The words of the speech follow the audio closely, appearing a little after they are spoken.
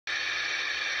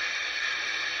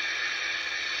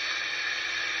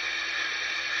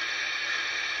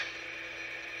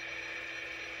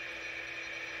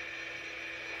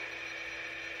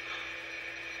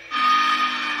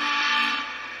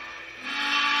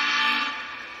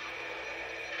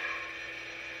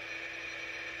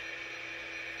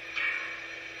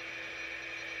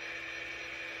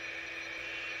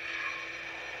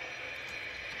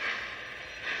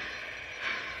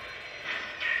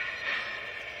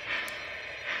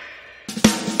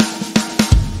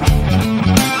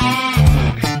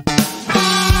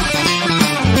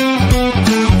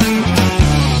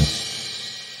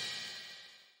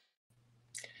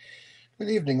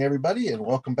evening, everybody, and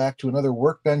welcome back to another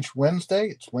Workbench Wednesday.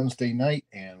 It's Wednesday night,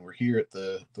 and we're here at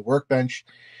the Workbench.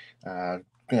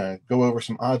 Gonna go over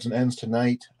some odds and ends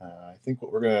tonight. I think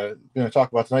what we're gonna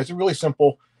talk about tonight is a really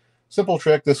simple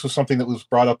trick. This was something that was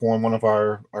brought up on one of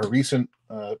our recent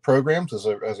programs as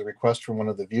a request from one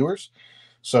of the viewers.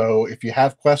 So if you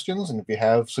have questions and if you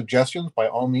have suggestions, by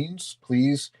all means,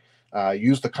 please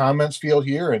use the comments field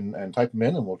here and type them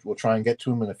in, and we'll try and get to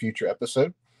them in a future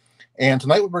episode. And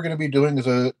tonight what we're going to be doing is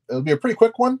it'll be a pretty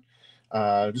quick one,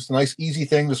 just a nice easy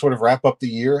thing to sort of wrap up the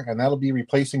year, and that'll be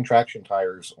replacing traction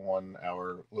tires on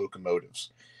our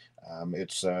locomotives.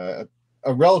 It's a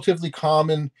relatively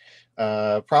common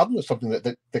problem. It's something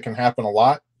that can happen a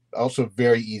lot, also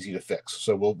very easy to fix.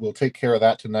 So we'll take care of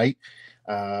that tonight.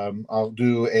 I'll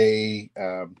do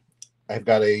I've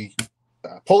got a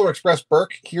Polar Express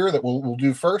Burke here that we'll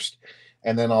do first,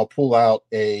 and then I'll pull out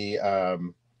a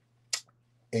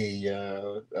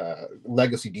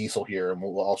legacy diesel here, and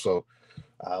we'll also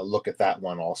look at that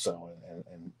one also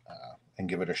and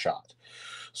give it a shot.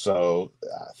 So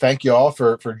thank you all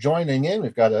for joining in.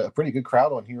 We've got a pretty good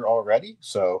crowd on here already,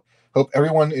 so hope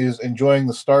everyone is enjoying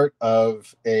the start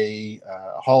of a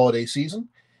holiday season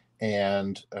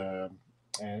and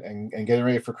getting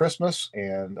ready for Christmas,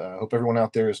 and hope everyone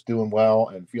out there is doing well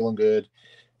and feeling good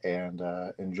and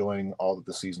enjoying all that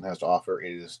the season has to offer.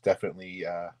 It is definitely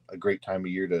a great time of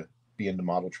year to be into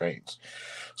model trains.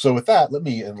 So with that, let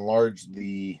me enlarge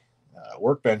the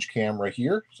Workbench camera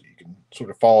here so you can sort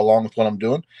of follow along with what I'm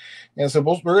doing. And so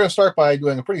we're going to start by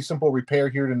doing a pretty simple repair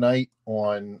here tonight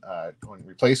on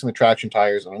replacing the traction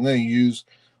tires. And I'm going to use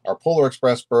our Polar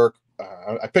Express Burke.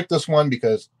 I picked this one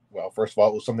because, well, first of all,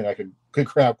 it was something I could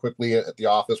grab quickly at the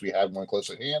office. We had one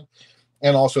close at hand.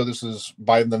 And also, this is,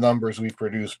 by the numbers we've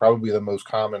produced, probably the most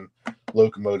common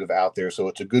locomotive out there. So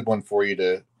it's a good one for you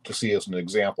to see as an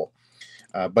example.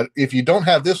 But if you don't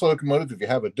have this locomotive, if you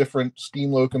have a different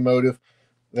steam locomotive,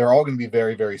 they're all going to be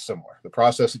very, very similar. The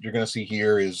process that you're going to see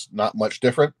here is not much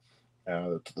different.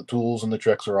 The tools and the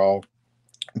tricks are all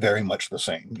very much the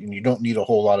same, and you don't need a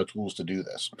whole lot of tools to do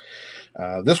this.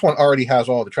 This one already has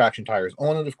all the traction tires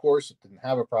on it, of course. It didn't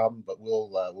have a problem, but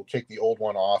we'll take the old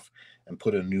one off and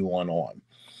put a new one on.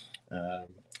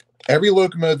 Every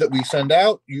locomotive that we send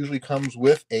out usually comes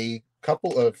with a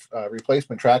couple of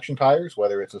replacement traction tires,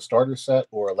 whether it's a starter set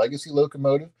or a legacy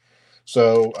locomotive.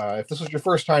 So if this is your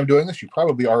first time doing this, you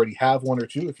probably already have one or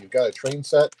two. If you've got a train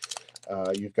set,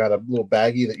 you've got a little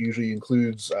baggie that usually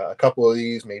includes a couple of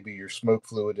these, maybe your smoke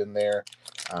fluid in there,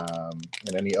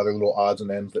 and any other little odds and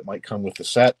ends that might come with the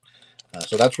set.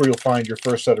 So that's where you'll find your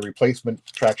first set of replacement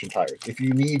traction tires. If you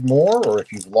need more, or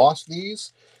if you've lost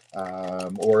these,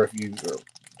 or if you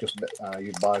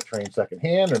bought a train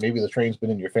secondhand, or maybe the train's been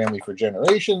in your family for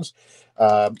generations,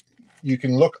 you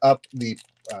can look up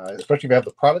especially if you have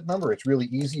the product number. It's really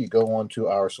easy. You go onto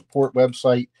our support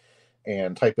website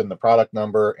and type in the product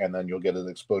number, and then you'll get an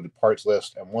exploded parts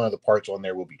list. And one of the parts on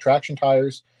there will be traction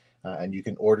tires, and you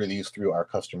can order these through our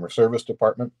customer service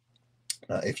department.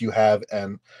 If you have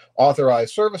an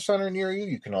authorized service center near you,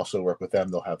 you can also work with them.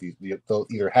 They'll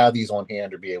either have these on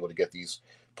hand or be able to get these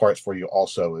parts for you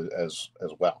also as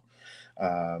well.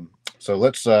 So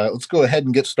let's go ahead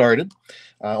and get started.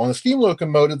 On a steam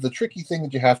locomotive, the tricky thing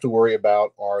that you have to worry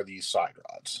about are these side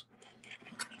rods.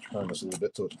 Turn this a little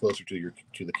bit so it's closer to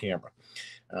the camera.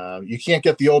 You can't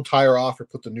get the old tire off or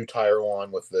put the new tire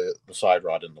on with the side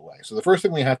rod in the way. So the first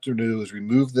thing we have to do is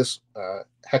remove this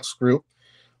hex screw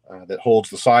that holds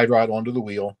the side rod onto the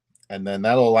wheel, and then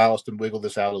that'll allow us to wiggle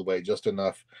this out of the way just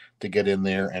enough to get in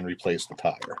there and replace the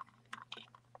tire.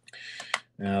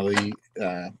 Now the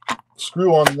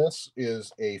screw on this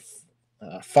is a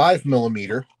 5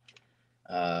 millimeter,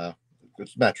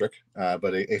 it's metric,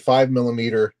 but a 5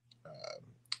 millimeter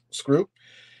screw.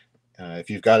 If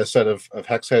you've got a set of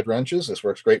hex head wrenches, this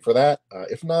works great for that.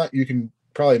 If not, you can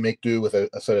probably make do with a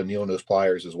set of needle nose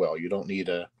pliers as well. You don't need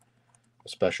a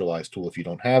specialized tool if you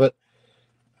don't have it.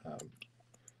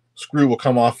 Screw will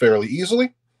come off fairly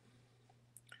easily.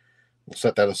 We'll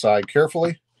set that aside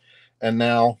carefully, and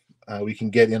now we can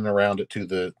get in and around it to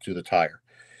the tire.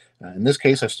 In this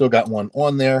case, I've still got one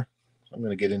on there. So I'm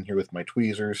going to get in here with my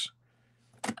tweezers.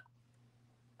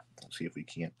 Let's see if we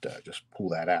can't just pull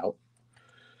that out.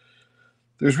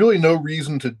 There's really no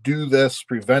reason to do this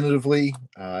preventatively.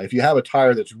 If you have a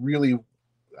tire that's really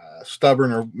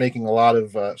stubborn or making a lot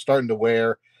of starting to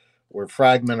wear or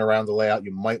fragment around the layout,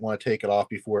 you might want to take it off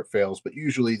before it fails. But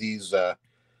usually these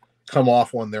come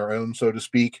off on their own, so to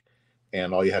speak,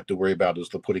 and all you have to worry about is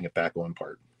the putting it back on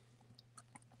part.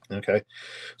 Okay,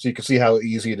 so you can see how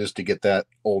easy it is to get that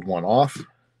old one off.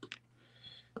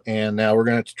 And now we're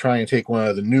going to try and take one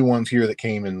of the new ones here that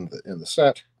came in the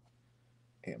set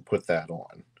and put that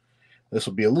on. This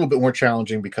will be a little bit more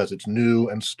challenging because it's new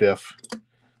and stiff.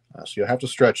 So you'll have to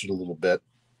stretch it a little bit.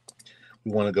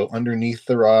 We want to go underneath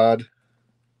the rod,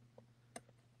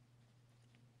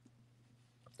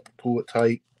 pull it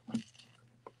tight.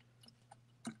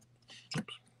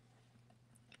 Oops.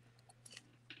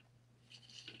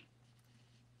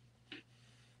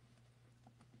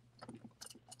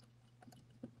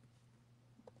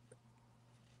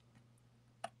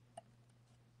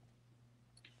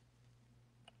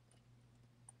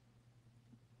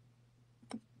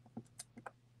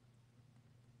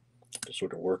 Just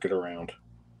sort of work it around.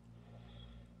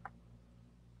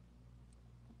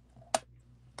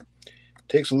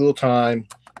 Takes a little time,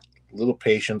 a little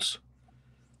patience,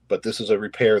 but this is a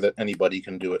repair that anybody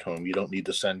can do at home. You don't need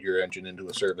to send your engine into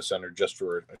a service center just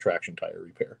for a traction tire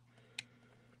repair.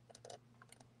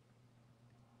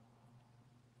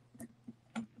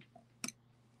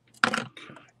 Okay.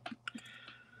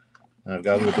 I've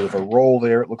got a little bit of a roll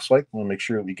there, it looks like. We'll make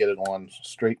sure we get it on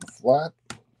straight and flat.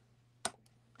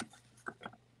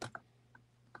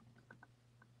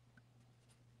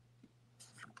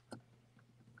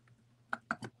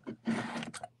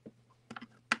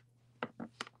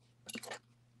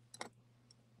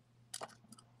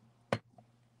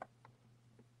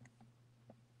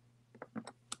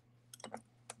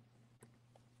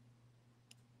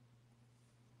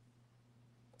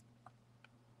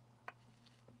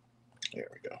 There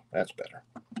we go. That's better.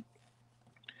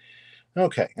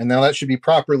 Okay, and now that should be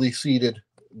properly seated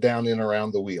down in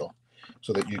around the wheel,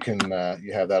 so that you can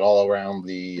you have that all around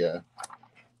the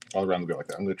wheel like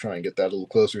that. I'm going to try and get that a little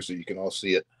closer so you can all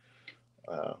see it,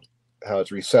 how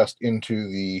it's recessed into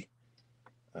the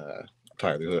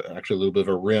tire. There's actually a little bit of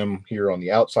a rim here on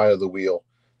the outside of the wheel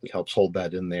that helps hold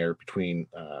that in there between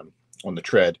on the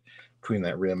tread between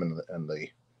that rim and the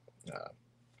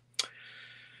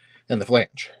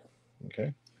flange.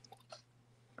 Okay.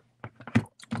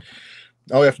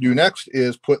 All we have to do next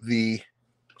is put the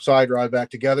side rod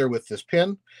back together with this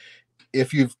pin.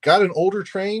 If you've got an older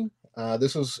train,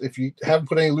 this is, if you haven't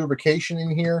put any lubrication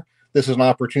in here, this is an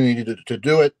opportunity to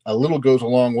do it. A little goes a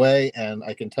long way, and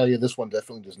I can tell you this one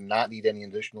definitely does not need any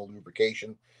additional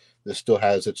lubrication. This still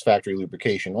has its factory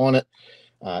lubrication on it.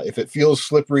 If it feels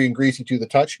slippery and greasy to the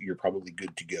touch, you're probably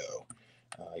good to go.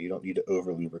 You don't need to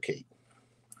over lubricate.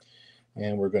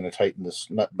 And we're going to tighten this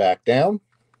nut back down.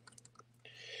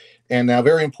 And now,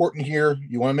 very important here,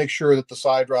 you want to make sure that the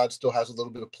side rod still has a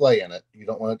little bit of play in it. You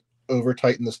don't want to over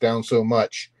tighten this down so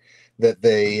much that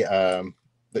they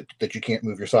that you can't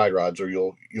move your side rods, or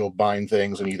you'll bind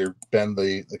things and either bend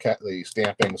the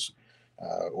stampings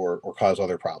or cause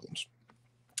other problems.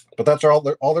 But that's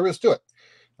all there is to it.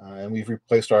 And we've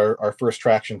replaced our first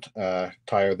traction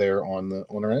tire there on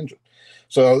our engine.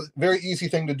 So very easy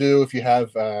thing to do if you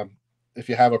have a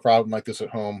problem like this at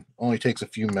home. Only takes a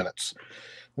few minutes.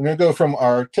 I'm going to go from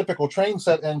our typical train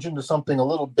set engine to something a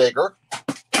little bigger.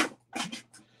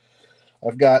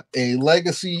 I've got a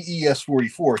Legacy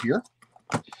ES44 here,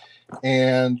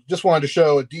 and just wanted to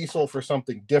show a diesel for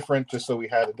something different, just so we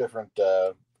had a different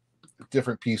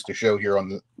piece to show here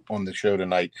on the show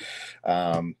tonight.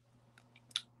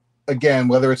 Again,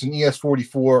 whether it's an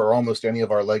ES44 or almost any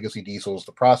of our Legacy diesels,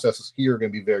 the processes here are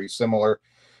going to be very similar.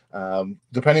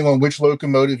 Depending on which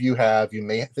locomotive you have, you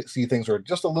may see things are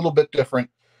just a little bit different,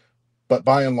 but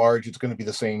by and large, it's going to be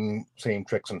the same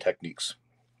tricks and techniques.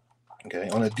 Okay,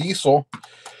 on a diesel,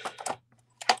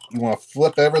 you want to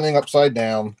flip everything upside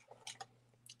down.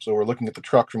 So we're looking at the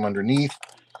truck from underneath,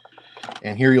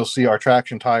 and here you'll see our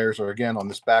traction tires are again on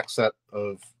this back set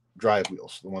of drive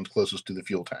wheels, the ones closest to the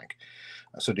fuel tank.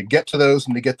 So to get to those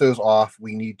and to get those off,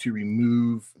 we need to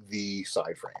remove the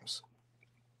side frames.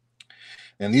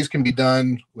 And these can be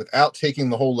done without taking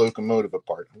the whole locomotive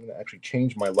apart. I'm going to actually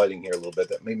change my lighting here a little bit.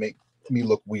 That may make me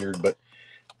look weird, but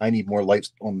I need more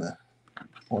lights on the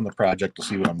project to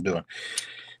see what I'm doing.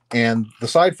 And the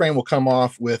side frame will come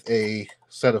off with a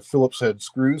set of Phillips head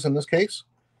screws in this case.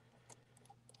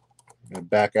 I'm going to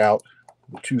back out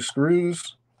the 2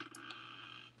 screws.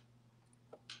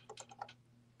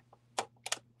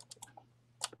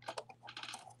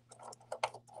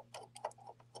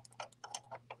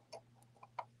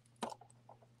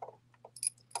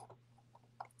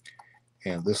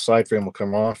 And this side frame will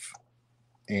come off.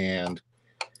 And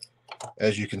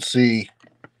as you can see,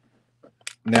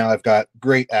 now I've got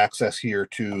great access here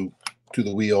to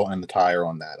the wheel and the tire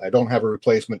on that. I don't have a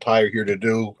replacement tire here to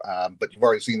do, but you've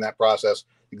already seen that process.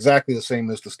 Exactly the same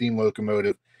as the steam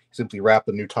locomotive. Simply wrap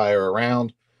a new tire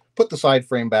around, put the side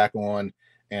frame back on,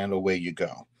 and away you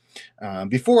go.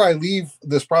 Before I leave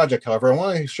this project, however, I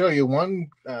want to show you one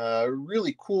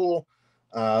really cool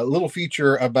little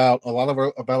feature about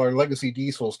our legacy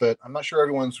diesels that I'm not sure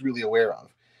everyone's really aware of.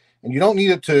 And you don't need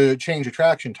it to change a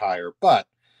traction tire, but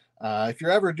if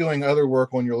you're ever doing other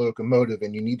work on your locomotive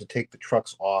and you need to take the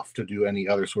trucks off to do any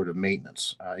other sort of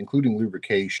maintenance, including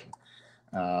lubrication,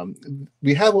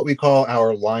 we have what we call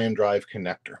our line drive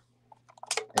connector.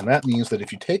 And that means that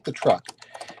if you take the truck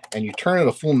and you turn it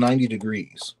a full 90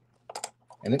 degrees,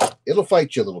 and it'll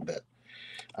fight you a little bit,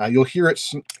 you'll hear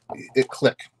it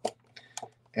click.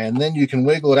 And then you can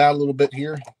wiggle it out a little bit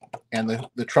here, and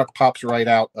the truck pops right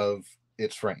out of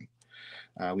its frame.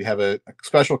 We have a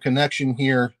special connection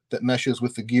here that meshes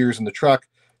with the gears in the truck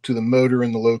to the motor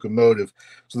in the locomotive,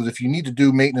 so that if you need to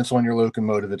do maintenance on your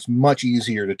locomotive, it's much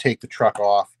easier to take the truck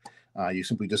off. You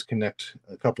simply disconnect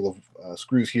a couple of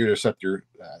screws here to set your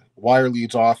wire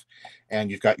leads off, and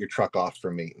you've got your truck off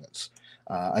for maintenance.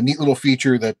 A neat little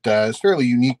feature that is fairly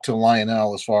unique to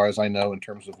Lionel, as far as I know, in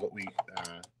terms of what we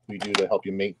do to help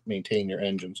you maintain your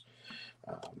engines.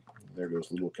 There goes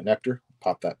the little connector.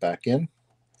 Pop that back in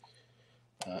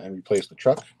and replace the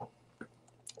truck.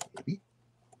 Maybe.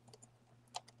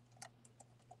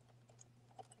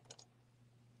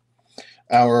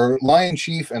 Our Lion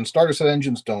Chief and starter set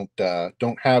engines don't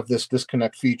have this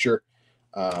disconnect feature,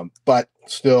 but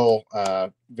still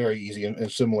very easy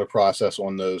and similar process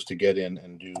on those to get in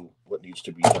and do what needs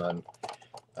to be done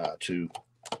to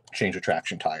change a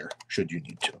traction tire should you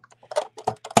need to.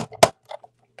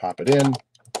 Pop it in,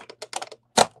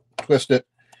 twist it,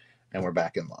 and we're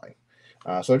back in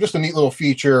line. So just a neat little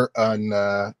feature on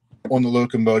the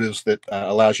locomotives that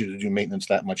allows you to do maintenance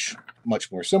that much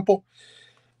more simple.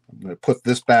 I'm going to put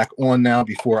this back on now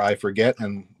before I forget,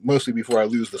 and mostly before I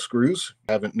lose the screws.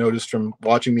 I haven't noticed from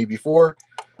watching me before,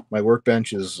 my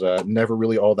workbench is never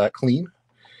really all that clean.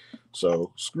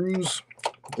 So screws,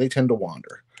 they tend to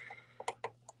wander.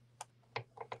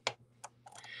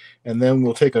 And then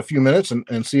we'll take a few minutes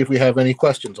and see if we have any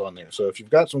questions on there. So if you've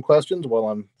got some questions while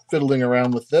I'm fiddling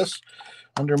around with this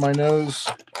under my nose,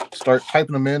 start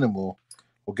typing them in, and we'll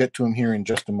get to them here in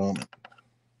just a moment.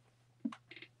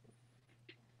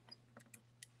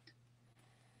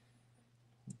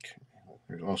 Okay.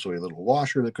 There's also a little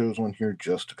washer that goes on here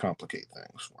just to complicate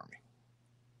things for me.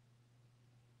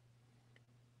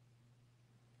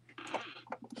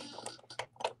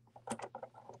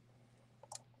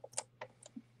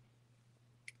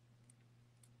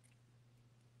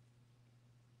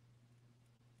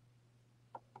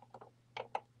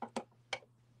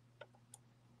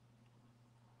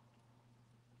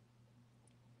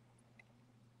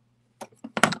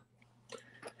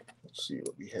 Let's see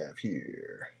what we have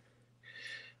here.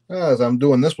 As I'm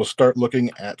doing this, we'll start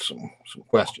looking at some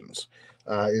questions.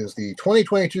 Is the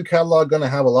 2022 catalog going to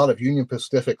have a lot of Union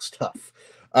Pacific stuff?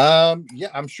 Yeah,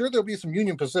 I'm sure there'll be some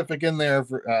Union Pacific in there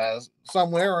for,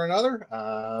 somewhere or another.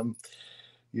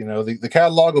 You know, the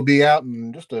catalog will be out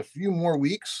in just a few more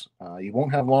weeks. You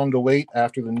won't have long to wait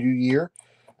after the new year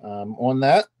on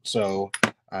that. So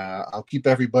I'll keep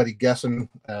everybody guessing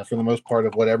for the most part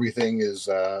of what everything is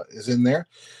in there.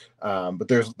 But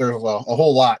there's a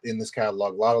whole lot in this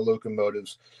catalog, a lot of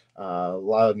locomotives, a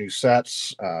lot of new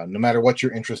sets. No matter what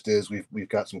your interest is, we've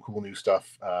got some cool new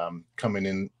stuff coming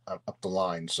in up the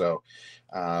line. So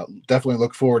definitely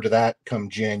look forward to that come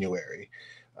January.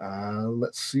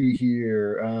 Let's see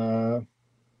here.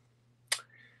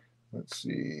 Let's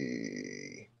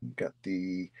see. Got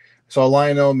so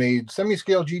Lionel made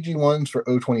semi-scale GG1s for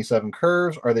 027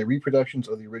 curves. Are they reproductions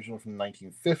of the original from the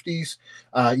 1950s?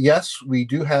 Yes, we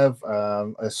do have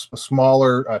a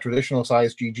smaller traditional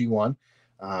size GG1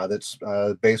 that's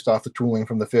based off the tooling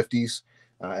from the 50s.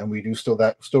 And we do still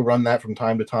run that from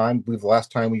time to time. I believe the last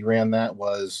time we ran that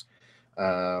was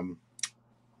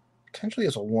potentially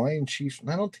as a Lion Chief.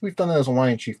 I don't think we've done that as a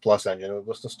Lion Chief Plus engine. It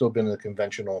must have still been a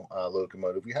conventional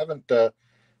locomotive. We haven't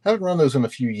run those in a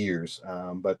few years,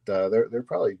 but they're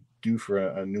probably due for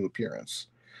a new appearance.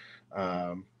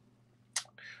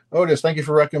 Otis, thank you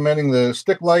for recommending the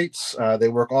stick lights. They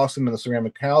work awesome in the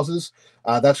ceramic houses.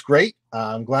 That's great.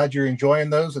 I'm glad you're enjoying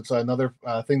those. It's another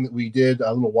thing that we did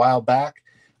a little while back.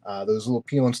 Those little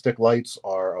peel and stick lights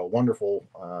are a wonderful,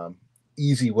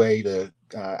 easy way to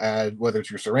add, whether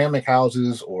it's your ceramic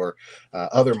houses or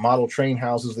other model train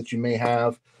houses that you may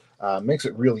have. Makes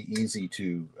it really easy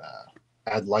to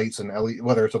add lights and LED,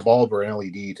 whether it's a bulb or an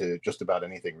LED, to just about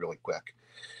anything really quick.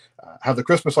 Have the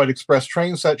Christmas Light Express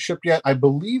train set shipped yet? I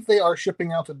believe they are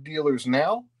shipping out to dealers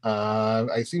now.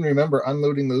 I seem to remember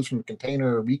unloading those from a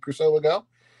container a week or so ago.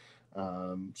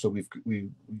 So we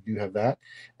do have that.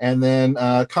 And then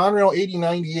Conrail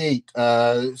 8098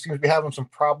 seems to be having some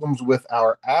problems with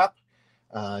our app.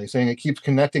 He's saying it keeps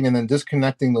connecting and then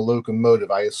disconnecting the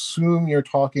locomotive. I assume you're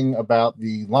talking about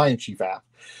the Lion Chief app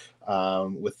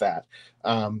with that.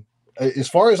 As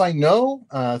far as I know,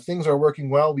 things are working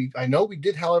well. I know we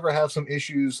did, however, have some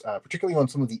issues, particularly on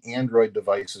some of the Android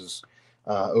devices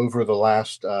over the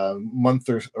last month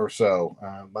or so,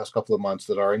 last couple of months,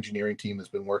 that our engineering team has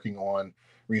been working on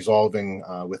resolving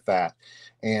with that.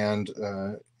 And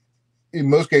in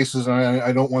most cases, and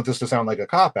I don't want this to sound like a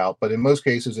cop out, but in most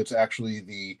cases, it's actually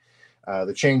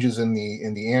the changes in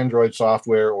the Android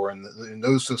software or in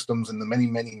those systems and the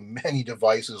many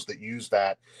devices that use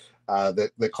that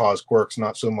that cause quirks,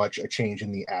 not so much a change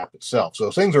in the app itself. So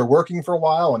if things are working for a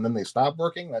while and then they stop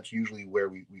working, that's usually where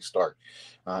we start.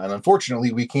 And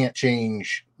unfortunately, we can't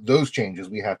change those changes.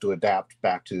 We have to adapt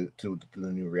back to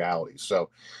the new realities. So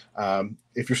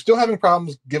if you're still having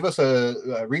problems, give us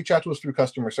reach out to us through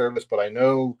customer service. But I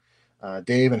know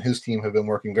Dave and his team have been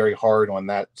working very hard on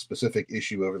that specific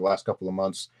issue over the last couple of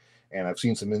months. And I've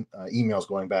seen some emails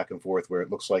going back and forth where it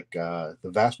looks like the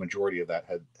vast majority of that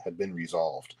had been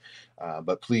resolved.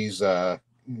 But please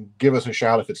give us a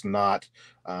shout if it's not,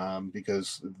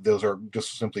 because those are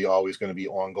just simply always going to be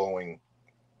ongoing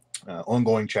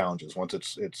challenges. Once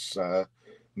it's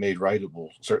made right, it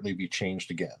will certainly be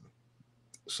changed again.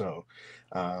 So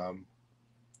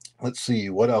let's see,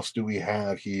 what else do we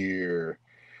have here?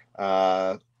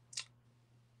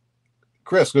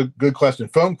 Chris, good question.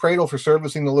 Foam cradle for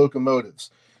servicing the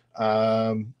locomotives.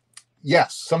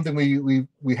 Yes, something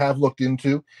we have looked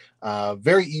into.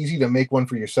 Very easy to make one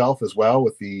for yourself as well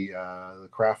with the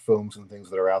craft foams and things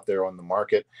that are out there on the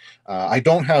market. I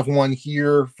don't have one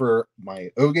here for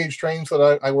my O-gauge trains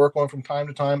that I work on from time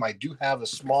to time. I do have a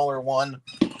smaller one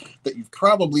that you've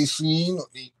probably seen.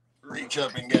 Let me reach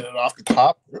up and get it off the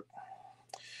top.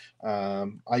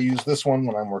 I use this one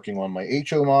when I'm working on my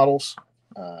HO models.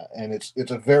 And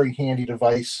it's a very handy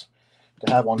device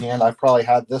to have on hand. I've probably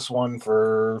had this one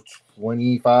for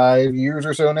 25 years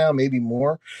or so now, maybe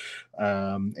more.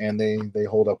 And they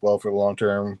hold up well for the long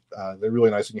term. They're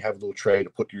really nice, and you have a little tray to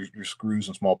put your screws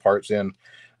and small parts in.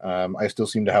 I still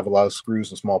seem to have a lot of screws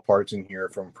and small parts in here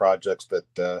from projects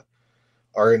that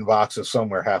are in boxes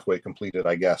somewhere halfway completed,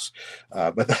 I guess.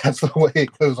 But that's the way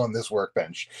it goes on this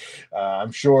workbench.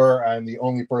 I'm sure I'm the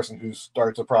only person who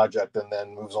starts a project and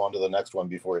then moves on to the next one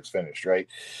before it's finished, right?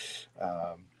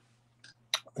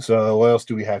 So what else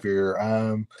do we have here?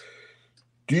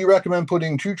 Do you recommend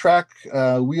putting 2-track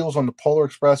wheels on the Polar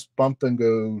Express bump and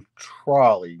go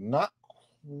trolley? Not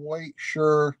quite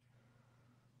sure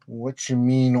what you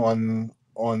mean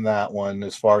on that one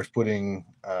as far as putting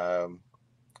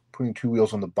 2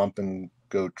 wheels on the bump and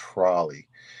go trolley.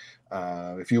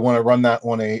 If you want to run that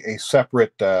on a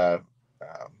separate,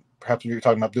 perhaps you're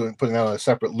talking about putting that on a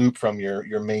separate loop from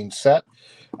your main set.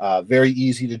 Very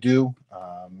easy to do.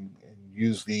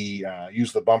 Use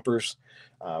the bumpers,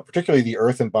 particularly the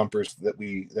earthen bumpers that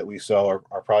we sell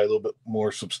are probably a little bit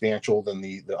more substantial than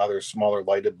the other smaller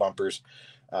lighted bumpers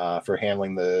for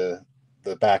handling the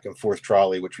back and forth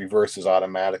trolley, which reverses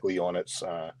automatically on its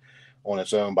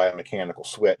own by a mechanical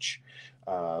switch.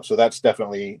 So that's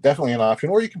definitely an option,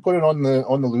 or you can put it on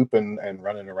the loop and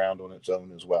run it around on its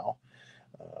own as well.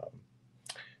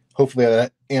 Hopefully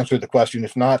that answered the question.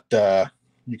 If not,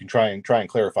 you can try and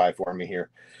clarify for me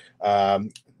here.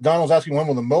 Donald's asking, when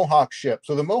will the Mohawks ship?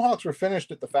 So the Mohawks were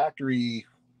finished at the factory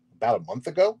about a month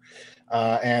ago,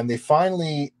 and they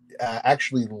finally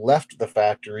actually left the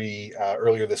factory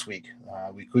earlier this week.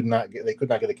 They could not get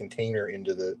a container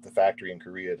into the factory in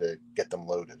Korea to get them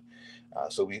loaded.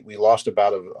 So we lost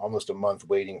about almost a month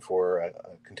waiting for a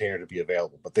container to be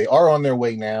available. But they are on their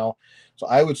way now. So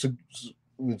I would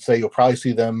say you'll probably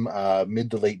see them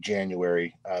mid to late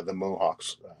January. The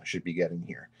Mohawks should be getting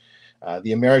here.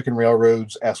 The American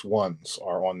Railroads S1s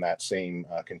are on that same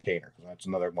container. That's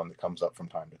another one that comes up from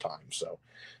time to time. So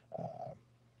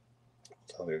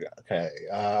there you go. Okay,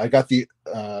 I got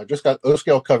just got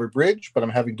O-scale covered bridge, but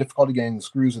I'm having difficulty getting the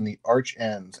screws in the arch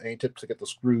ends. Any tips to get the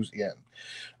screws in?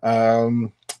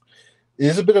 It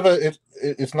is a bit of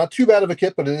it's not too bad of a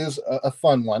kit, but it is a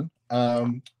fun one.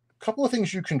 Couple of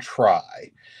things you can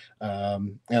try,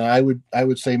 and I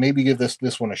would say maybe give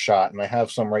this one a shot. And I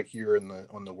have some right here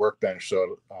on the workbench,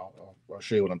 so I'll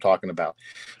show you what I'm talking about.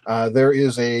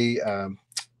 There's a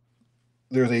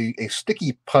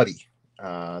sticky putty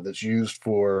that's used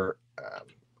for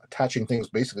attaching things,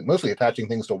 mostly attaching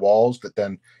things to walls that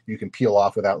then you can peel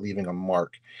off without leaving a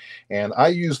mark. And I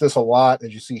use this a lot,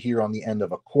 as you see here on the end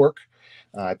of a cork.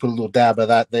 I put a little dab of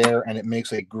that there, and it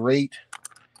makes a great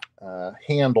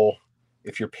handle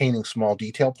if you're painting small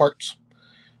detail parts,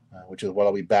 which is what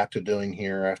I'll be back to doing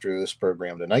here after this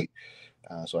program tonight.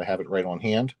 So I have it right on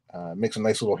hand. Makes a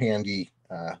nice little handy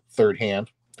third hand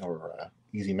or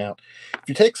easy mount. If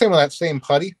you take some of that same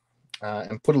putty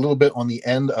and put a little bit on the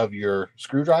end of your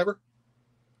screwdriver,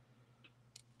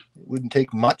 it wouldn't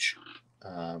take much.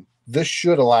 This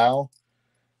should allow.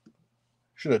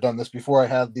 Should have done this before I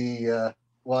had the.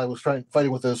 While I was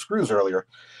fighting with those screws earlier.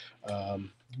 Let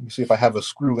me see if I have a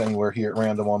screw anywhere here at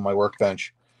random on my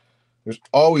workbench. There's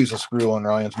always a screw on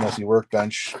Ryan's messy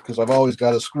workbench because I've always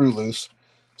got a screw loose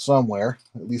somewhere.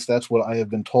 At least that's what I have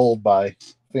been told by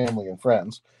family and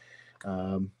friends.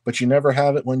 But you never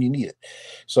have it when you need it.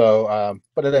 So,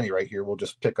 but at any rate, here we'll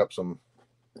just pick up some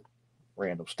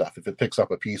random stuff. If it picks up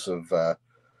a piece of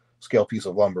scale piece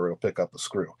of lumber, it'll pick up the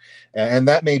screw, and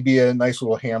that may be a nice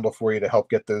little handle for you to help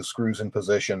get those screws in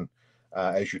position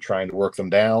as you're trying to work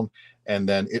them down, and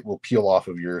then it will peel off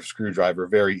of your screwdriver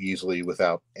very easily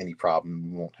without any problem.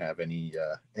 You won't have any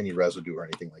residue or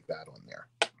anything like that on there.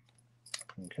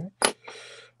 Okay.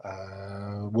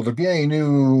 Will there be any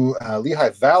new Lehigh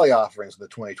Valley offerings in the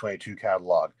 2022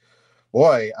 catalog?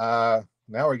 Boy, now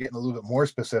we're getting a little bit more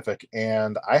specific,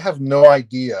 and I have no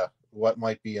idea what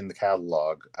might be in the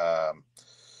catalog.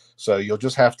 So you'll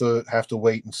just have to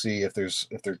wait and see if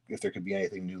there could be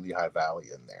anything new Lehigh Valley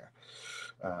in there.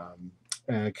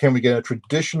 Can we get a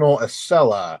traditional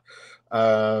Acela?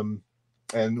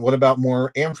 And what about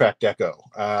more Amtrak deco?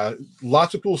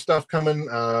 Lots of cool stuff coming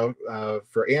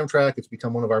for Amtrak. It's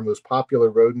become one of our most popular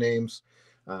road names.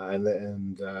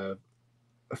 And a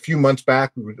few months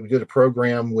back, we did a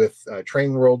program with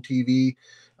Train World TV.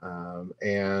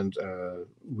 And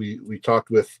we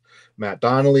talked with Matt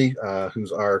Donnelly,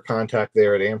 who's our contact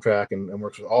there at Amtrak and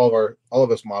works with all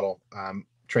of us model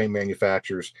train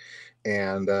manufacturers.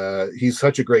 And he's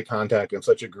such a great contact and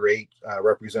such a great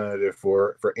representative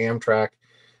for Amtrak,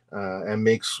 and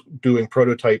makes doing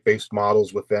prototype based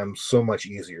models with them so much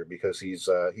easier because he's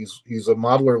a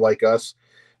modeler like us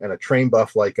and a train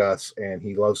buff like us, and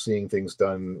he loves seeing things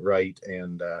done right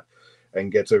and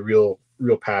gets a real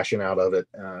passion out of it.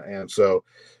 And so,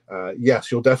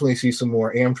 yes, you'll definitely see some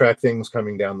more Amtrak things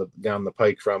coming down the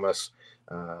pike from us.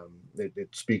 It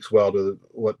speaks well to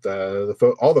what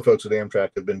all the folks at Amtrak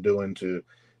have been doing to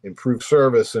improve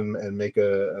service and make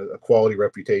a quality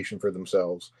reputation for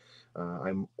themselves.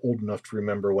 I'm old enough to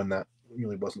remember when that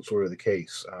really wasn't sort of the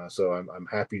case. So I'm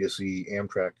happy to see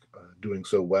Amtrak doing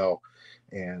so well,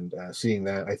 and seeing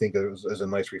that I think is a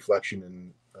nice reflection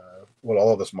in what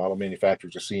all of us model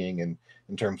manufacturers are seeing in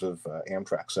terms of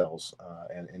Amtrak sales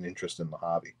and interest in the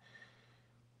hobby.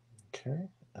 Okay.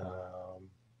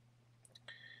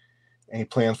 Any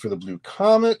plans for the Blue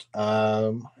Comet?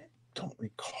 I don't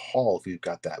recall if we've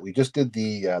got that. We just did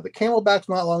the Camelbacks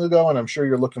not long ago, and I'm sure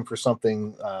you're looking for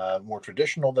something more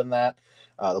traditional than that.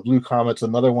 The Blue Comet's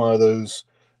another one of those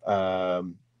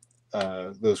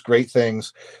great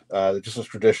things. Just a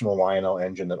traditional Lionel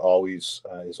engine that always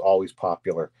is always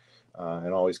popular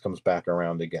and always comes back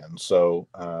around again. So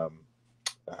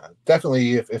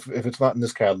definitely, if it's not in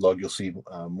this catalog, you'll see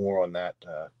more on that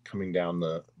coming down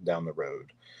the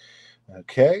road.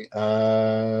 Okay,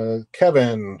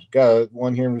 Kevin, got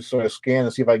one here. I'm sort of scan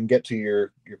and see if I can get to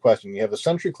your question. You have the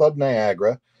Century Club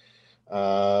Niagara.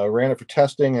 Ran it for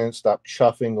testing and it stopped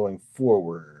chuffing going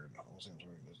forward.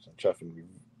 Chuffing.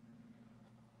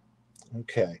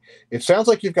 Okay, it sounds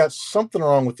like you've got something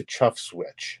wrong with the chuff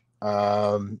switch,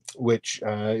 which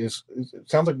it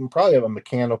sounds like you probably have a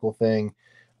mechanical thing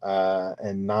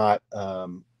and not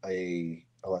a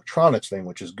electronics thing,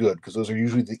 which is good because those are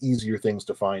usually the easier things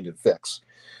to find and fix.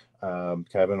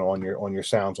 Kevin, on your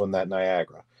sounds on that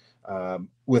Niagara.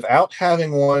 Without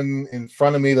having one in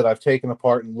front of me that I've taken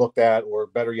apart and looked at, or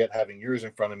better yet, having yours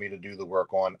in front of me to do the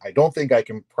work on, I don't think I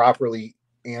can properly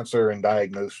answer and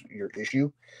diagnose your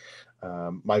issue.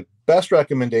 My best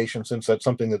recommendation, since that's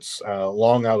something that's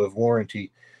long out of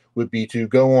warranty, would be to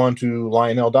go on to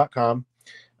Lionel.com,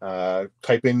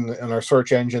 type in our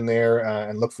search engine there,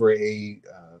 and look for an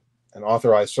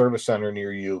authorized service center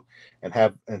near you,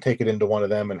 and take it into one of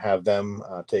them and have them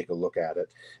take a look at it.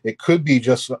 It could be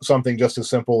just something just as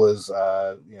simple as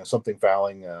something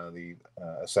fouling the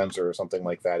sensor or something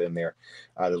like that in there.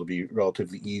 It'll be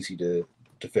relatively easy to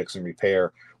fix and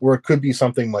repair, or it could be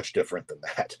something much different than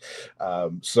that.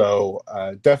 So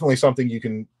definitely something you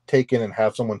can take in and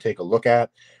have someone take a look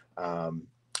at.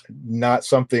 Not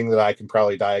something that I can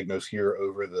probably diagnose here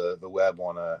over the web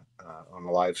on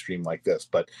a live stream like this.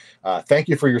 But thank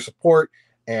you for your support,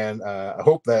 and I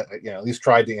hope that at least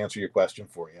tried to answer your question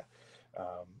for you.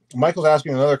 Michael's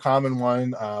asking another common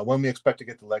one, when we expect to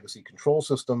get the legacy control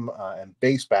system and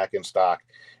base back in stock.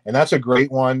 And that's a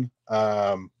great one,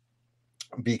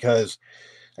 because,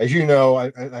 as you know,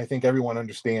 I think everyone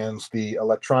understands the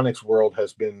electronics world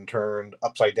has been turned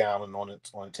upside down and on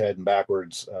its head and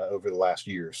backwards over the last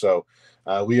year. So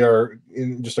we are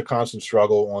in just a constant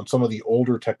struggle on some of the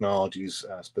older technologies,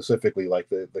 specifically like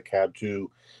the CAD2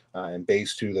 and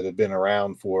Base 2 that have been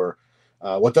around for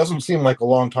what doesn't seem like a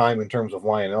long time in terms of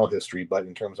Lionel history, but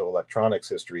in terms of electronics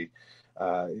history,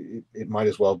 it might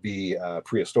as well be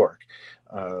prehistoric.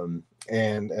 So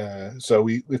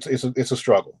it's a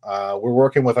struggle. We're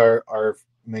working with our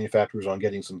manufacturers on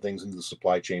getting some things into the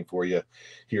supply chain for you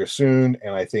here soon,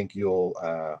 and I think you'll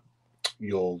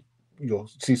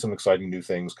see some exciting new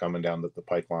things coming down the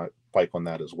pipe on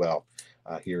that as well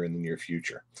here in the near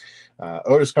future.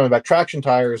 Otis coming back. Traction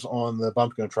tires on the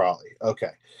bumpkin trolley.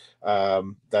 Okay.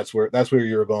 That's where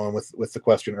you were going with the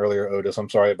question earlier, Otis. I'm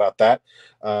sorry about that.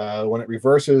 When it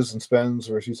reverses and spins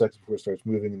for a few seconds before it starts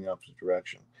moving in the opposite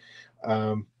direction.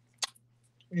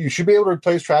 You should be able to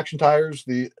replace traction tires.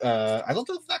 I don't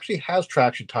know if it actually has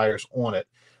traction tires on it.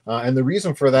 And the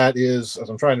reason for that is, as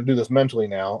I'm trying to do this mentally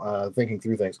now, thinking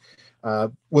through things,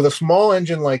 with a small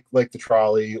engine like the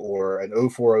trolley or an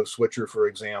 040 switcher, for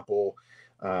example,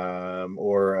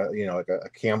 or like a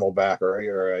Camelback or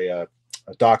a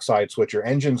dockside switcher,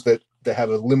 engines that have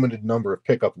a limited number of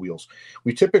pickup wheels,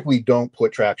 we typically don't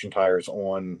put traction tires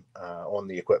on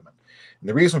the equipment. And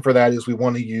the reason for that is we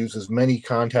want to use as many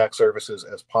contact surfaces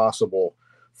as possible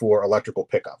for electrical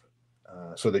pickup,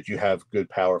 so that you have good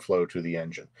power flow to the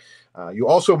engine. You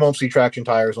also won't see traction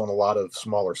tires on a lot of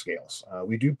smaller scales.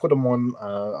 We do put them on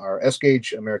our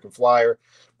S-Gauge American Flyer,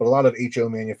 but a lot of HO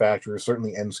manufacturers,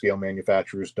 certainly N-scale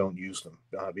manufacturers, don't use them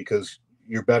because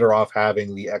you're better off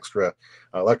having the extra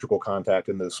electrical contact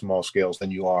in those small scales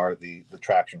than you are the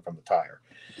traction from the tire.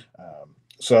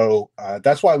 So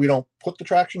that's why we don't put the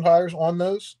traction tires on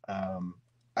those.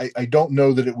 I don't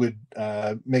know that it would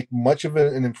make much of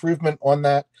an improvement on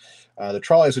that. The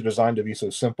trolleys are designed to be so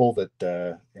simple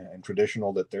that and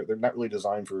traditional that they're not really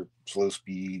designed for slow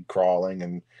speed crawling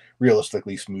and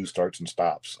realistically smooth starts and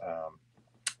stops.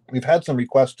 We've had some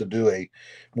requests to do a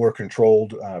more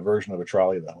controlled version of a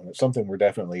trolley, though, and it's something we're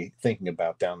definitely thinking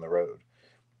about down the road.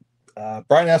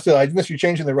 Brian asked, I missed you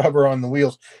changing the rubber on the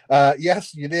wheels.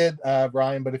 Yes, you did,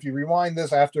 Brian, but if you rewind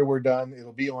this after we're done,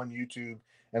 it'll be on YouTube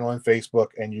and on Facebook,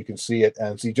 and you can see it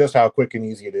and see just how quick and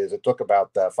easy it is. It took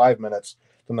about 5 minutes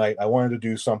tonight. I wanted to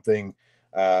do something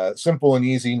simple and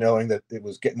easy, knowing that it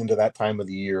was getting into that time of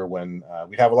the year when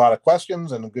we'd have a lot of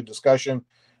questions and a good discussion,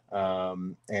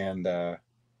 and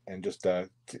just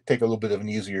take a little bit of an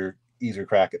easier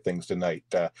crack at things tonight.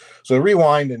 So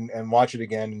rewind and watch it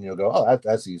again, and you'll go, oh,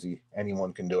 that's easy.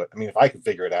 Anyone can do it. I mean, if I can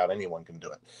figure it out, anyone can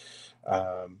do it.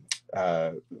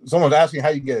 Someone's asking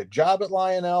how you can get a job at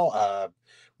Lionel.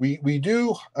 We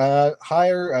do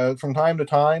hire from time to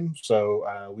time.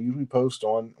 So we usually post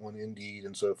on Indeed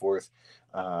and so forth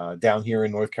down here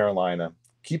in North Carolina.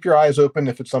 Keep your eyes open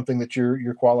if it's something that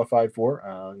you're qualified for.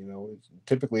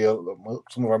 Typically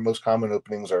some of our most common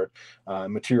openings are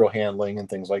material handling and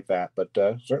things like that. But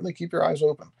certainly keep your eyes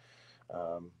open.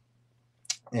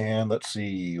 And let's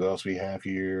see what else we have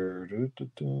here.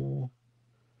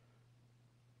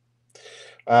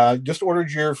 Just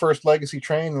ordered your first legacy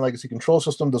train and legacy control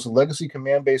system. Does the legacy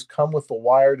command base come with the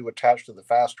wire to attach to the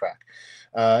fast track?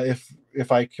 If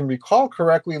I can recall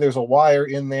correctly, there's a wire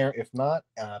in there. If not,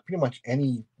 pretty much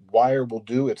any wire will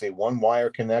do. It's a one wire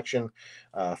connection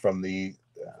from the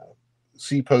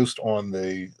C post on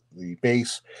the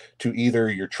base to either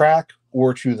your track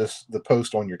or to the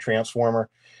post on your transformer.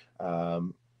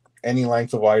 Any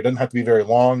length of wire. It doesn't have to be very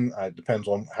long. It depends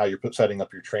on how you're setting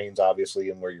up your trains, obviously,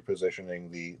 and where you're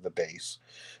positioning the base.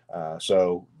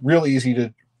 So real easy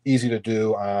to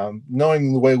do.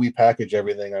 Knowing the way we package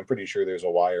everything, I'm pretty sure there's a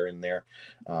wire in there.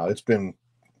 It's been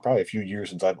probably a few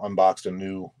years since I've unboxed a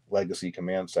new legacy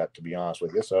command set, to be honest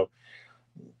with you. So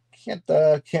can't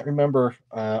remember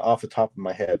off the top of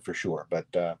my head for sure, but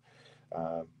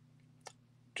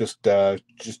just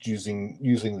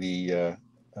using the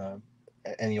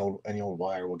any old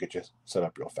wire will get you set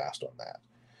up real fast on that.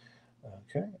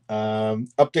 Okay.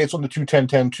 Updates on the two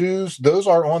 10-10-2s. Those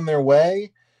are on their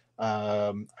way.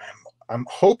 I'm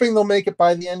hoping they'll make it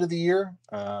by the end of the year,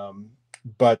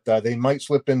 but they might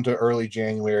slip into early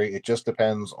January. It just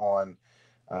depends on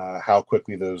how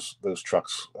quickly those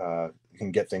trucks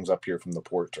can get things up here from the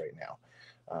ports right now.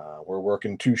 We're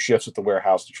working 2 shifts at the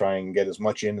warehouse to try and get as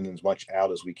much in and as much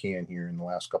out as we can here in the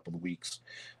last couple of weeks.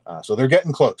 So they're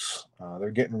getting close.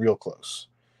 They're getting real close.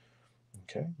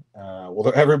 Okay. Will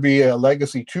there ever be a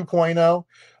Legacy 2.0?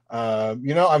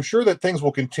 I'm sure that things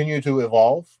will continue to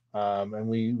evolve, and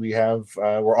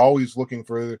we're always looking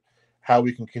for how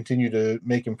we can continue to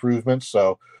make improvements.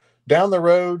 So down the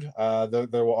road,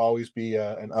 there will always be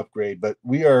an upgrade, but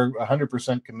we are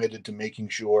 100% committed to making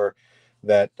sure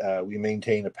that we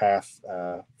maintain a path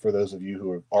for those of you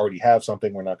who already have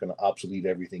something. We're not going to obsolete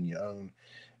everything you own,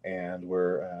 and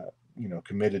we're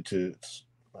committed to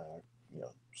uh,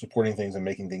 supporting things and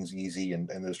making things easy and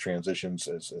those transitions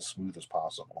as smooth as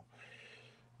possible.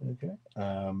 Okay.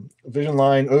 Vision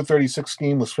Line 036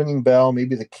 scheme with swinging bell,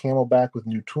 maybe the Camelback with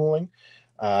new tooling.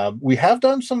 We have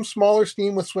done some smaller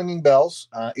steam with swinging bells.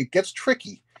 It gets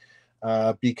tricky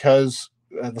because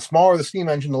the smaller the steam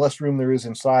engine, the less room there is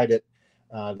inside it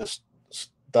to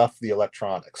stuff the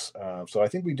electronics. So I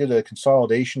think we did a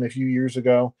consolidation a few years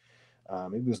ago.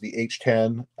 Maybe it was the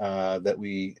H10 that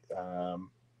we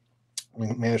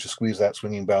managed to squeeze that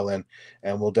swinging bell in,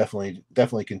 and we'll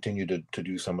definitely continue to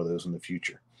do some of those in the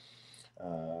future.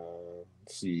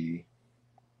 Let's see.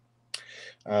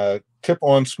 Tip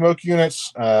on smoke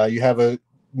units. You have a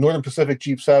Northern Pacific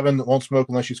Jeep 7 that won't smoke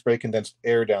unless you spray condensed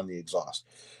air down the exhaust.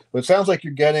 What it sounds like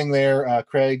you're getting there,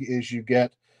 Craig, is you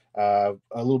get a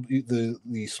little.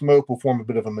 The smoke will form a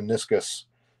bit of a meniscus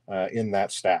in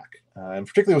that stack, and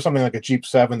particularly with something like a Jeep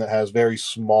 7 that has very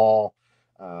small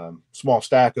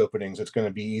stack openings, it's going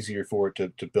to be easier for it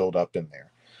to build up in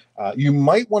there. You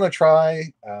might want to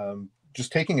try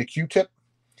just taking a Q-tip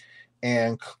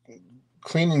and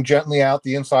cleaning gently out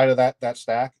the inside of that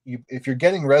stack. If you're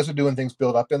getting residue and things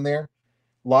build up in there,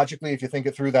 logically, if you think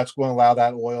it through, that's going to allow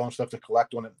that oil and stuff to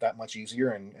collect on it that much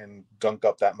easier and gunk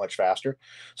up that much faster.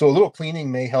 So a little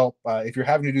cleaning may help if you're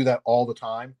having to do that all the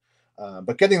time.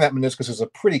 But getting that meniscus is a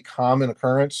pretty common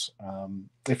occurrence.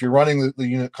 If you're running the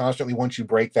unit constantly, once you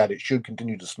break that, it should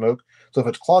continue to smoke. So if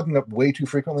it's clogging up way too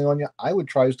frequently on you, I would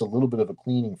try just a little bit of a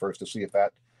cleaning first to see if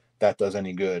that does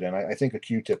any good. And I think a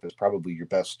Q-tip is probably your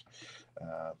best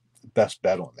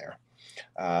bet on there.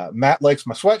 Matt likes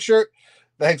my sweatshirt.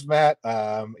 Thanks, Matt.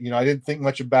 I didn't think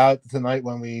much about it tonight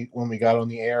when we got on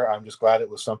the air. I'm just glad it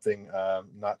was something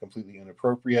not completely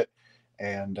inappropriate.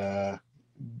 And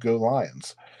go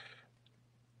Lions.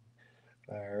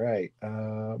 All right.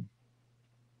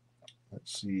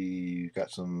 Let's see. Got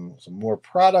some more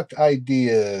product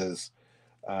ideas.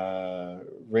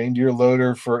 Reindeer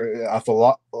loader for off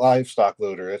the livestock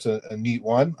loader. It's a neat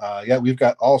one. Yeah, we've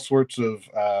got all sorts of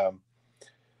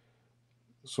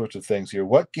things here.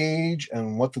 What gauge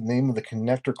and what the name of the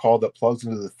connector called that plugs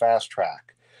into the fast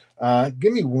track?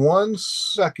 Give me 1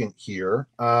 second here.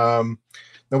 Now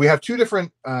we have two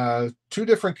different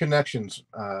connections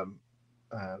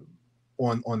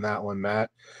on that one,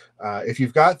 Matt. If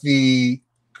you've got the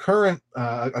current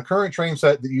train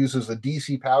set that uses a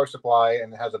DC power supply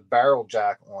and has a barrel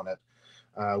jack on it,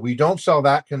 we don't sell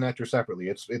that connector separately.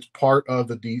 It's part of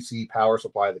the DC power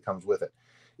supply that comes with it.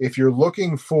 If you're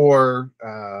looking for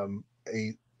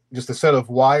just a set of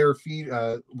wire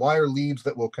leads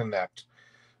that will connect,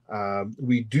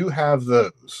 we do have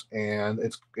those, and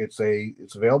it's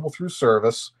available through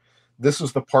service. This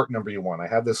is the part number you want. I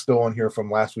have this still on here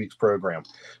from last week's program.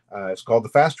 It's called the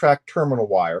Fast Track Terminal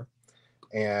Wire,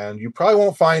 and you probably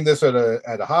won't find this at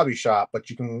a hobby shop, but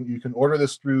you can order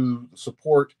this through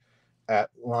support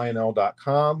at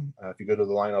lionel.com. If you go to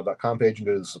the lionel.com page and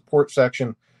go to the support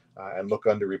section and look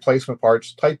under replacement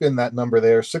parts, type in that number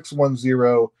there,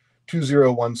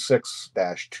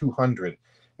 610-2016-200,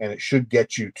 and it should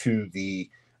get you to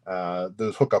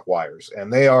those hookup wires.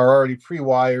 And they are already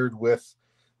pre-wired with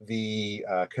the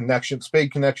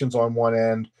spade connections on one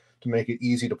end to make it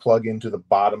easy to plug into the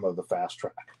bottom of the fast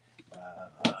track,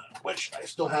 which I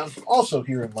still have also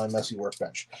here in my messy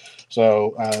workbench.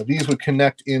 So these would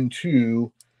connect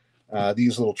into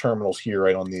these little terminals here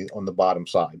right on the bottom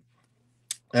side.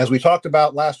 As we talked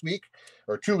about last week,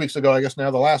 or 2 weeks ago, I guess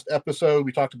now, the last episode,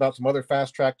 we talked about some other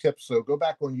fast track tips. So go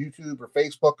back on YouTube or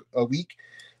Facebook a week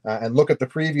and look at the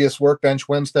previous Workbench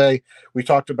Wednesday. We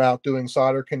talked about doing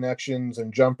solder connections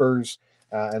and jumpers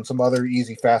and some other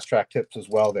easy fast track tips as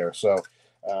well there. So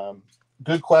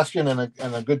good question and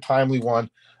a good timely one.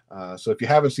 So if you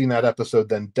haven't seen that episode,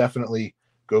 then definitely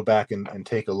go back and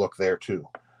take a look there too.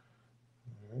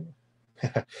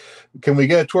 Can we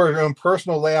get a tour of your own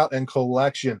personal layout and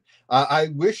collection? I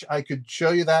wish I could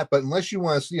show you that, but unless you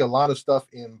want to see a lot of stuff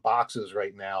in boxes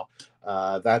right now,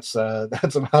 that's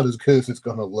about as good as it's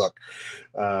going to look.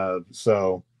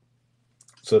 So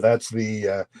that's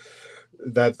the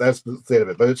that's the state of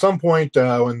it. But at some point,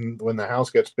 when the house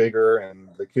gets bigger and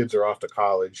the kids are off to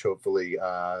college, hopefully,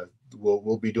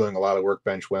 we'll be doing a lot of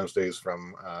Workbench Wednesdays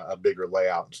from a bigger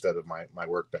layout instead of my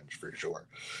workbench for sure.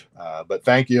 But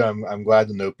thank you. I'm glad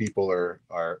to know people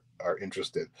are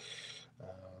interested.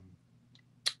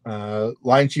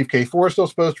 Line Chief K4 is still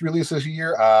supposed to release this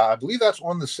year. I believe that's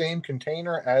on the same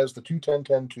container as the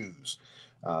 21010-2s.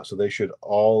 So they should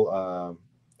all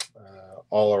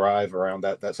arrive around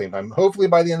that same time. Hopefully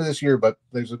by the end of this year, but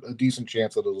there's a decent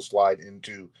chance that it'll slide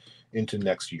into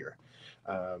next year.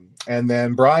 And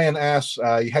then Brian asks,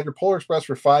 you had your Polar Express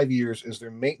for 5 years. Is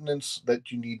there maintenance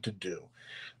that you need to do?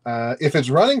 If it's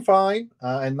running fine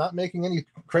and not making any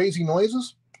crazy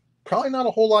noises, probably not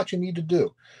a whole lot you need to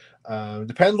do.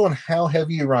 Depends on how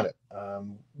heavy you run it.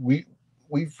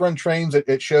 We've run trains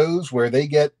at shows where they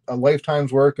get a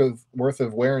lifetime's worth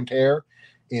of wear and tear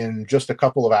in just a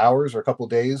couple of hours or a couple of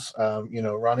days,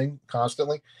 running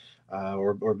constantly,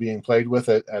 or being played with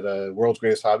at a World's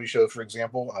Greatest Hobby Show, for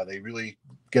example. They really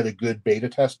get a good beta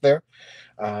test there.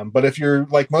 But if you're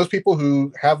like most people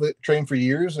who have it trained for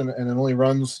years and it only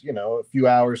runs, a few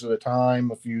hours at a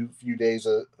time, a few days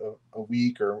a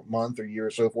week or month or year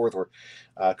or so forth, or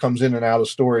comes in and out of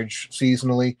storage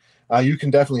seasonally, you can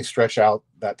definitely stretch out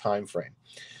that time frame.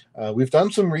 We've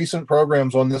done some recent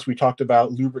programs on this. We talked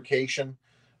about lubrication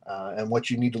and what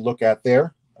you need to look at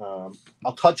there.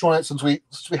 I'll touch on it since we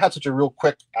had such a real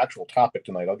quick actual topic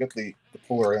tonight. I'll get the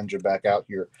puller engine back out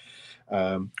here.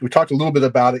 We talked a little bit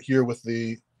about it here with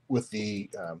the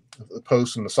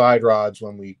posts and the side rods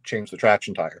when we changed the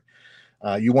traction tire.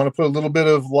 You want to put a little bit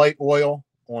of light oil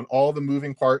on all the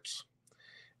moving parts,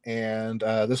 and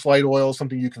this light oil is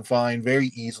something you can find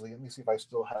very easily. Let me see if I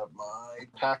still have my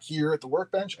pack here at the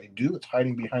workbench. I do. It's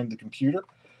hiding behind the computer.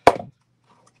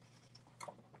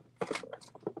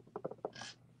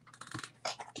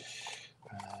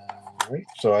 Right,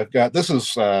 so I've got this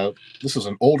is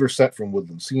an older set from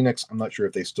Woodland Scenics. I'm not sure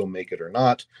if they still make it or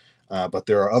not, but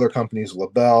there are other companies,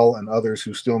 LaBelle and others,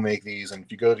 who still make these. And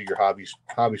if you go to your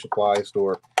hobby supply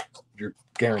store, you're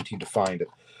guaranteed to find it.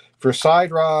 For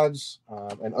side rods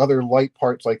and other light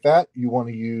parts like that, you want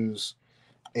to use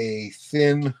a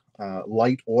thin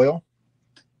light oil.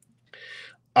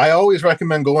 I always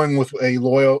recommend going with an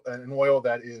oil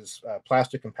that is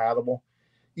plastic compatible.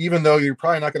 Even though you're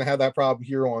probably not going to have that problem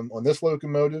here on this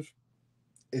locomotive,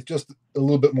 it's just a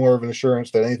little bit more of an assurance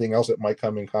that anything else it might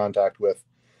come in contact with,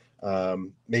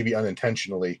 maybe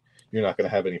unintentionally, you're not going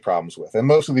to have any problems with. And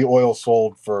most of the oils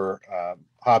sold for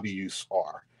hobby use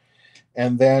are.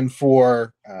 And then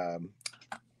for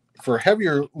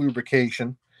heavier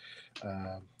lubrication,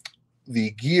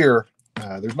 the gear,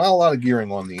 there's not a lot of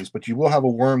gearing on these, but you will have a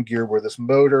worm gear where this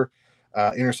motor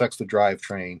intersects the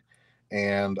drivetrain.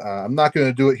 And I'm not going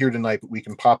to do it here tonight, but we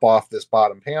can pop off this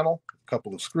bottom panel, a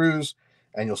couple of screws,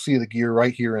 and you'll see the gear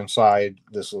right here inside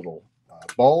this little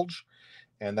bulge.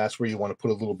 And that's where you want to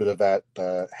put a little bit of that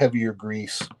heavier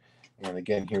grease. And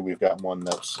again, here we've got one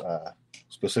that's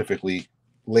specifically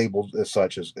labeled as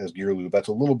such as gear lube. That's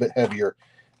a little bit heavier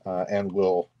and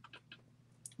will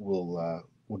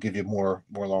give you more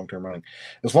long-term running.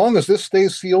 As long as this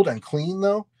stays sealed and clean,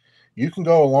 though, you can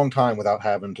go a long time without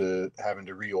having to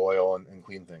re-oil and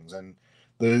clean things. And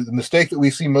the mistake that we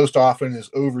see most often is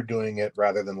overdoing it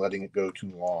rather than letting it go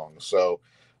too long. So,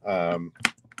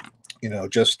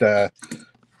 just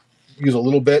use a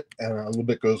little bit, and a little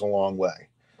bit goes a long way.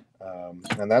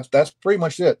 And that's pretty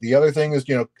much it. The other thing is,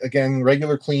 again,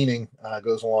 regular cleaning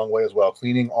goes a long way as well.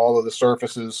 Cleaning all of the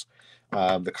surfaces,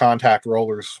 the contact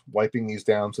rollers, wiping these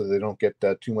down so they don't get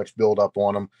too much buildup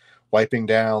on them. Wiping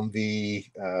down the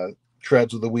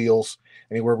treads of the wheels,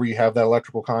 anywhere where you have that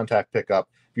electrical contact pickup.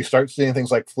 If you start seeing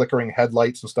things like flickering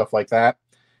headlights and stuff like that,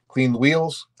 clean the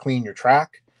wheels, clean your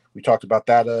track. We talked about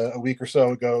that a week or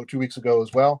so ago, 2 weeks ago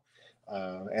as well,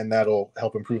 and that'll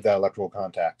help improve that electrical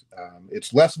contact.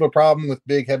 It's less of a problem with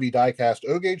big, heavy die-cast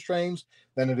O-gauge trains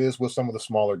than it is with some of the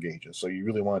smaller gauges, so you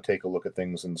really want to take a look at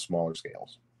things in smaller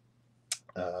scales.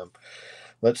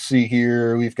 Let's see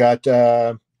here. We've got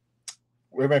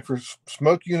Workbench for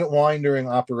smoke unit wind during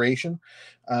operation.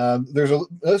 There's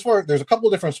a couple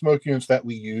of different smoke units that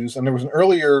we use, and there was an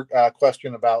earlier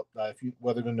question about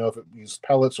whether to know if it uses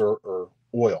pellets or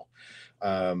oil.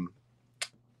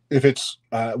 If it's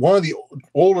one of the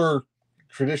older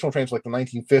traditional trains like the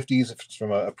 1950s, if it's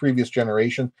from a previous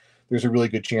generation, there's a really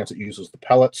good chance it uses the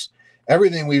pellets.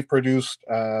 Everything we've produced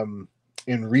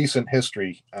in recent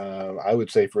history, I would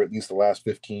say for at least the last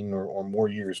 15 or more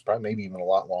years, probably maybe even a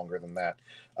lot longer than that,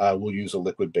 we'll use a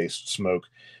liquid-based smoke.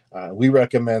 We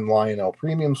recommend Lionel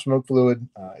Premium Smoke Fluid.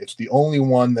 It's the only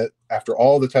one that, after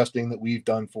all the testing that we've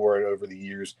done for it over the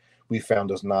years, we found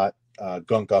does not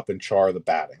gunk up and char the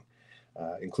batting,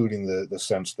 including the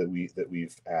scents that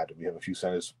we've added. We have a few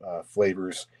scented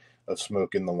flavors of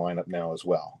smoke in the lineup now as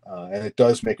well, and it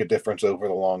does make a difference over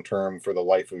the long term for the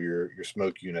life of your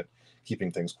smoke unit,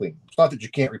 keeping things clean. It's not that you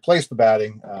can't replace the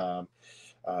batting,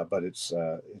 but it's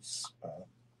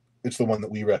the one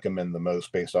that we recommend the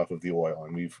most based off of the oil,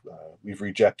 and we've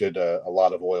rejected a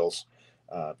lot of oils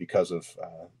because of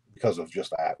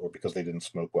just that, or because they didn't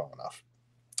smoke well enough.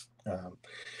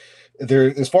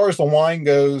 There, as far as the line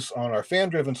goes, on our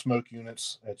fan-driven smoke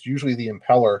units, it's usually the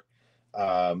impeller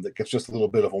that gets just a little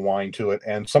bit of a whine to it,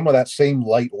 and some of that same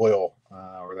light oil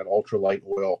or that ultra light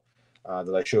oil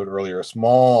that I showed earlier. A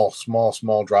small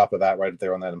drop of that right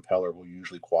there on that impeller will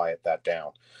usually quiet that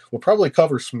down. We'll probably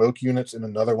cover smoke units in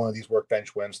another one of these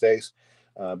Workbench Wednesdays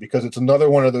because it's another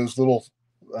one of those little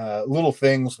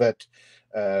things that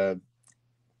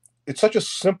it's such a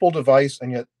simple device,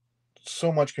 and yet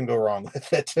so much can go wrong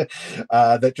with it.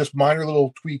 That just minor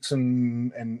little tweaks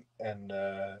and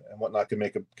whatnot can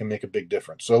make a big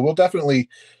difference. So we'll definitely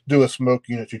do a smoke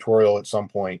unit tutorial at some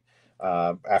point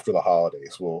after the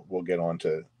holidays. We'll get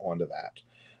onto that.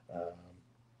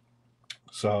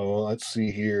 So let's see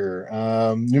here.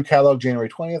 New catalog January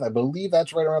 20th. I believe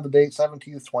that's right around the date,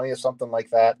 17th, 20th, something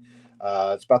like that.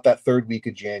 It's about that third week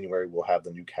of January. We'll have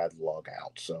the new catalog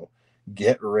out. So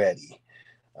get ready.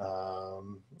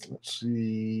 Let's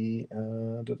see.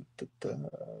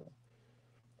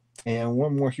 And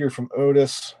one more here from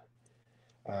Otis.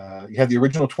 You have the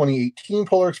original 2018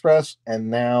 Polar Express and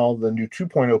now the new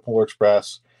 2.0 Polar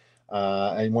Express.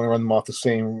 And you want to run them off the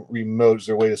same remote. Is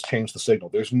there a way to change the signal?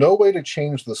 There's no way to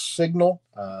change the signal.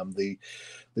 The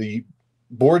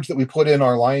boards that we put in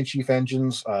our Lion Chief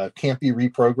engines can't be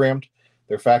reprogrammed.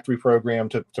 They're factory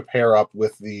programmed to pair up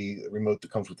with the remote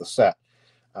that comes with the set.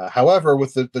 However,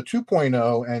 with the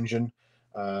 2.0 engine,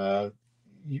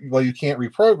 you can't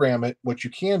reprogram it. What you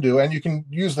can do, and you can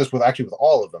use this with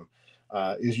all of them,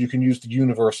 is you can use the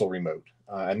universal remote,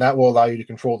 and that will allow you to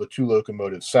control the two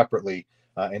locomotives separately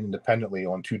and independently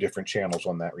on two different channels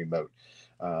on that remote.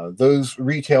 Those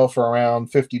retail for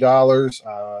around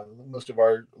 $50. Most of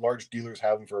our large dealers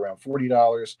have them for around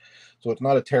 $40. So it's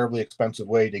not a terribly expensive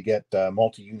way to get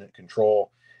multi-unit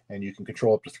control, and you can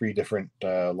control up to 3 different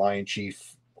Lion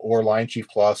Chief or Lion Chief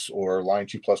Plus or Lion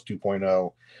Chief Plus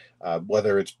 2.0,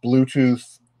 whether it's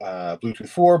Bluetooth, Bluetooth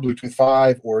 4, Bluetooth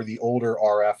 5, or the older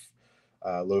RF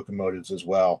locomotives as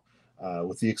well.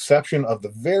 With the exception of the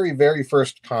very, very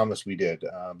first Thomas we did,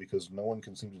 because no one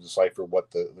can seem to decipher what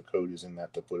the code is in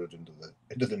that to put it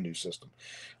into the new system.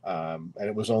 And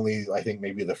it was only, I think,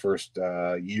 maybe the first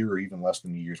year or even less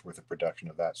than a year's worth of production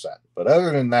of that set. But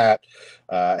other than that,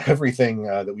 everything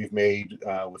that we've made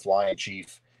with Lion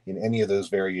Chief in any of those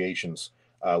variations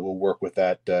will work with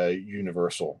that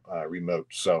universal remote.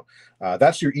 So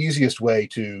that's your easiest way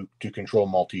to control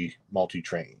multi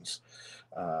trains.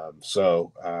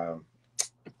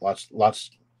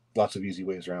 Lots of easy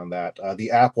ways around that.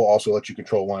 The app will also let you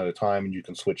control one at a time, and you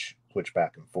can switch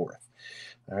back and forth.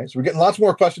 All right, so we're getting lots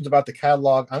more questions about the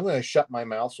catalog. I'm going to shut my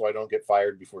mouth so I don't get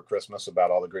fired before Christmas about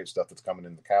all the great stuff that's coming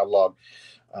in the catalog,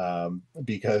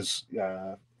 because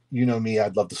you know me,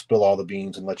 I'd love to spill all the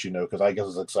beans and let you know, because I get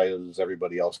as excited as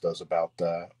everybody else does about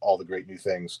all the great new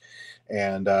things.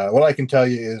 And what I can tell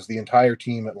you is the entire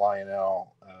team at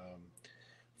Lionel,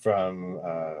 from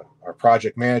our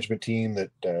project management team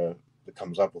that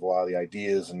comes up with a lot of the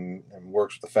ideas and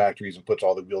works with the factories and puts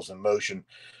all the wheels in motion,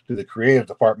 to the creative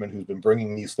department who's been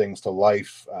bringing these things to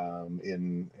life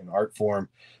in art form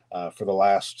for the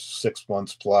last 6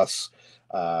 months plus,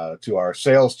 to our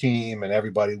sales team and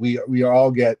everybody. We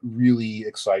all get really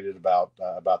excited about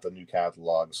the new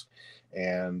catalogs,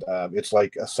 and it's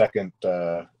like a second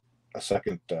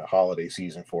holiday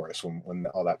season for us when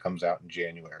all that comes out in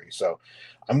January. So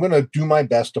I'm going to do my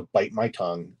best to bite my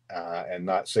tongue and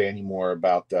not say any more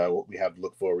about what we have to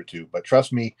look forward to. But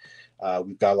trust me,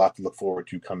 we've got a lot to look forward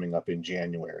to coming up in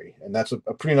January. And that's a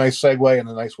pretty nice segue and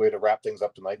a nice way to wrap things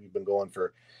up tonight. We've been going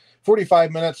for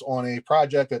 45 minutes on a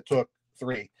project that took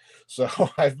 3. So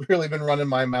I've really been running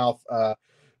my mouth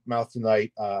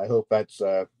tonight. I hope that's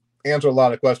answered a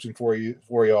lot of questions for you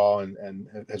all,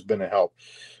 and has been a help.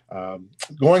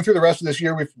 Going through the rest of this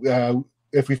year,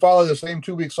 if we follow the same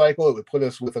 2-week cycle, it would put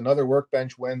us with another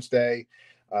Workbench Wednesday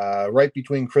right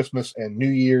between Christmas and New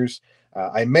Year's.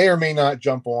 I may or may not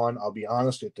jump on. I'll be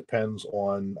honest, it depends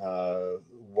on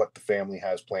what the family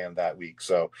has planned that week.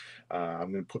 So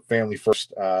I'm going to put family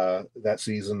first that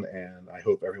season, and I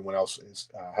hope everyone else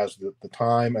has the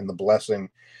time and the blessing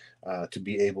to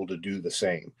be able to do the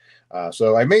same.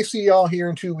 So I may see y'all here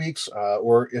in 2 weeks,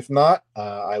 or if not,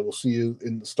 I will see you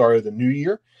in the start of the new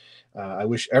year. I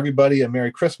wish everybody a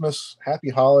Merry Christmas, Happy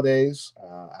Holidays,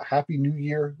 a Happy New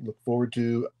Year. Look forward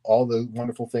to all the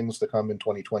wonderful things to come in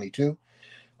 2022.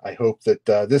 I hope that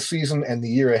this season and the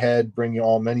year ahead bring you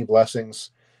all many blessings,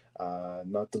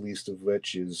 not the least of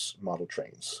which is model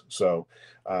trains. So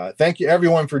thank you,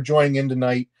 everyone, for joining in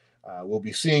tonight. We'll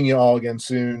be seeing you all again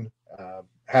soon.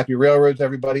 Happy railroads,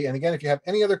 everybody. And again, if you have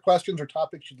any other questions or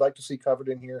topics you'd like to see covered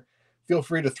in here, feel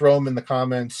free to throw them in the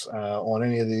comments on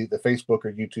any of the Facebook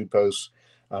or YouTube posts.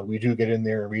 We do get in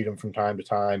there and read them from time to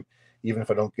time, even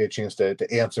if I don't get a chance to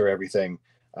answer everything.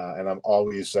 And I'm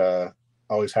always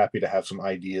happy to have some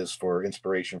ideas for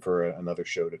inspiration for another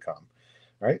show to come.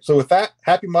 All right. So with that,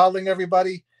 happy modeling,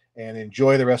 everybody, and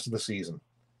enjoy the rest of the season.